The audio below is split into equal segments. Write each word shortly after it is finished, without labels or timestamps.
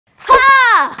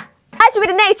should be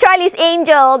the next Charlie's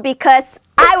Angel because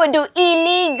I would do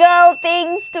illegal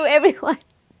things to everyone.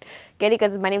 Get it?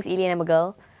 Because my name's Eli and I'm a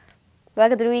girl.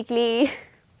 Welcome to the weekly.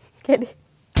 Get it?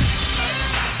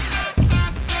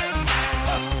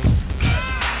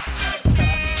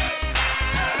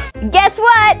 Guess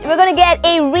what? We're gonna get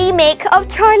a remake of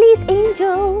Charlie's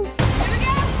Angels.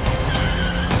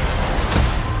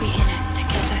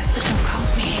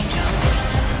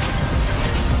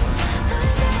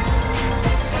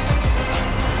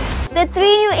 The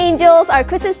three new angels are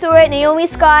Kristen Stewart, Naomi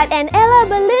Scott, and Ella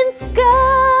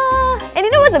Balinska. And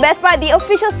you know what's the best part? The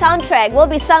official soundtrack will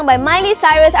be sung by Miley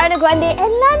Cyrus, Ariana Grande, and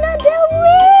Lana Del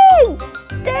Rey.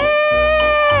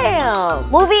 Damn!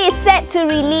 Movie is set to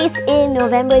release in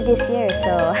November this year,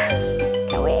 so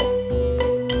can't wait.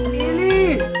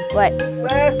 Eli! What?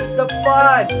 Where's the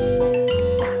fun?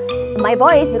 My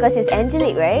voice, because it's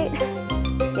angelic, right?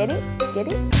 Get it? Get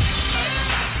it?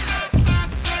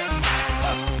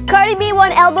 Cardi B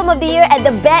won Album of the Year at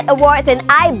the BET Awards, and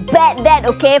I bet that,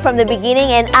 okay, from the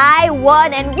beginning, and I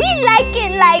won, and we like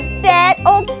it like that.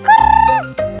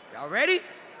 Okay. Y'all ready?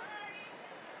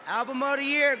 Album of the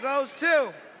Year goes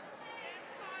to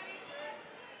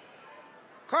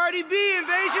Cardi B,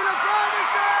 Invasion of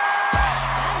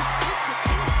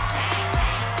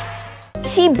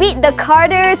Promises! She beat the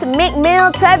Carters, Meek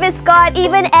Mill, Travis Scott,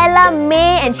 even Ella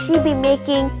May, and she be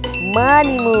making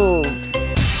money moves.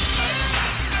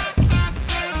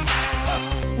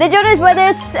 The Jonas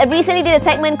Brothers recently did a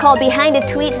segment called Behind the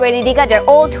Tweets where they dig out their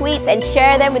old tweets and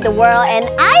share them with the world, and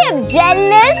I am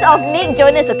jealous of Nick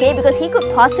Jonas, okay, because he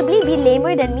could possibly be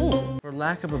lamer than me. For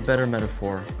lack of a better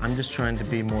metaphor, I'm just trying to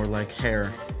be more like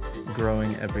hair,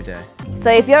 growing every day. So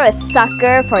if you're a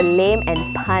sucker for lame and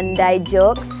pandai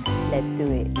jokes, let's do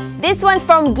it. This one's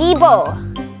from Gibo.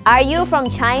 Are you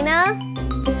from China?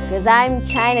 Because I'm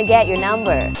trying to get your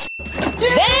number.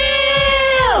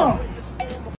 Damn!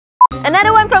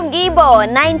 Another one from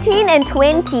Gibo. 19 and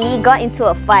 20 got into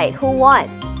a fight. Who won?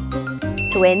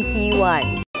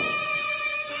 21.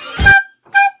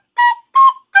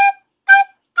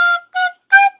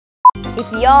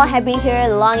 If y'all have been here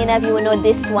long enough, you will know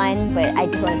this one, but I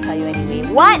just want to tell you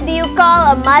anyway. What do you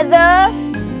call a mother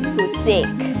who's sick?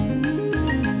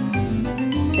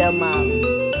 The mom.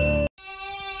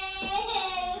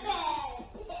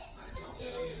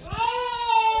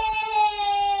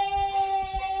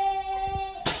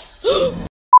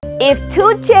 If 2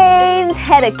 Chainz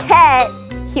had a cat,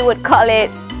 he would call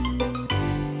it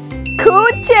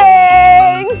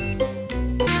Coo-Chain.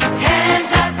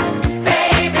 Hands up,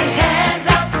 baby, hands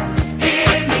up.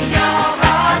 Give me your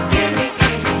heart, give me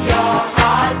your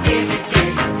heart, give me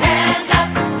hands up,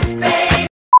 baby.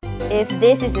 If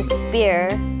this is a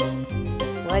spear,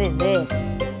 what is this?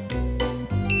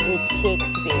 It's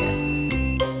Shakespeare.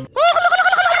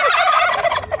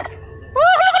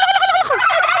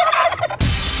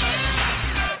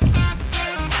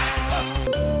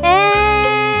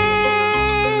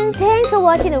 For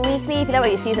watching the weekly. If you like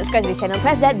what you see, subscribe to the channel,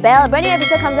 press that bell. A brand new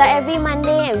episode comes out every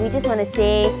Monday, and we just want to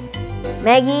say,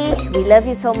 Maggie, we love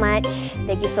you so much.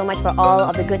 Thank you so much for all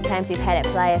of the good times we've had at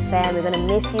Fly FM. We're gonna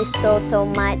miss you so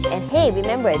much. And hey,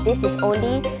 remember, this is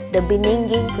only the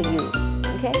beginning for you.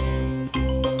 Okay?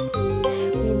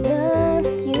 We love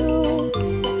you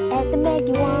at the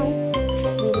Maggie Wong.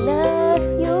 We love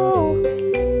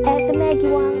you at the Maggie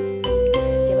Wong.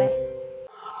 Okay, bye.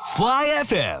 Fly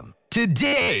FM.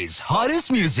 Today's hottest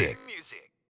music.